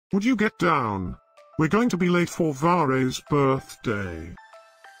Would you get down? We're going to be late for Vare's birthday.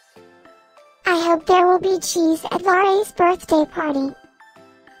 I hope there will be cheese at Vare's birthday party.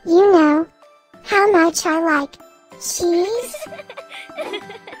 You know how much I like cheese.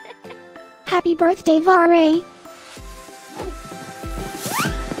 Happy birthday, Vare!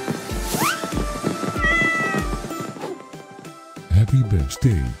 Happy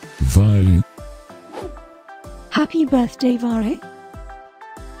birthday, Vare. Happy birthday, Vare!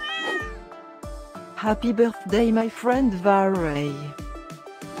 Happy birthday, my friend Mhairi.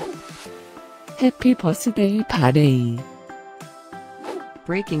 Happy birthday, Patty.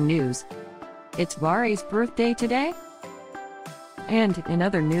 Breaking news. It's Mhairi's birthday today? And in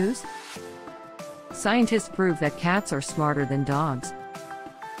other news, scientists prove that cats are smarter than dogs.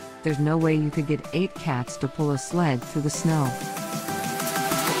 There's no way you could get 8 cats to pull a sled through the snow.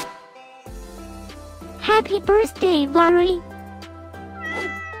 Happy birthday, Vare!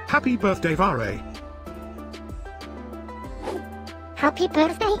 Happy birthday, Vare. Happy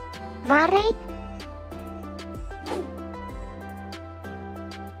birthday, Vare!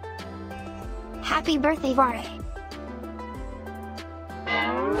 Happy birthday, Vare!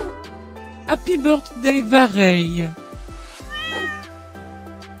 Happy birthday, Vare.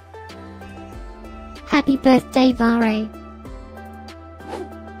 Happy birthday, Vare!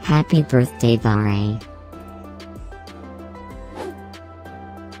 Happy birthday, Vare.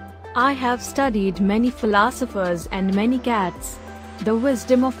 I have studied many philosophers and many cats. The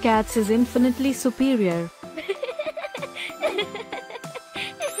wisdom of cats is infinitely superior.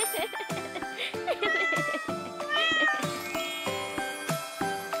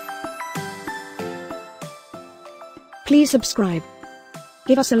 Please subscribe,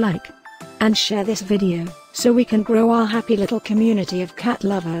 give us a like, and share this video, so we can grow our happy little community of cat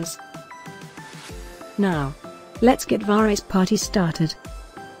lovers. Now, let's get Vare's party started.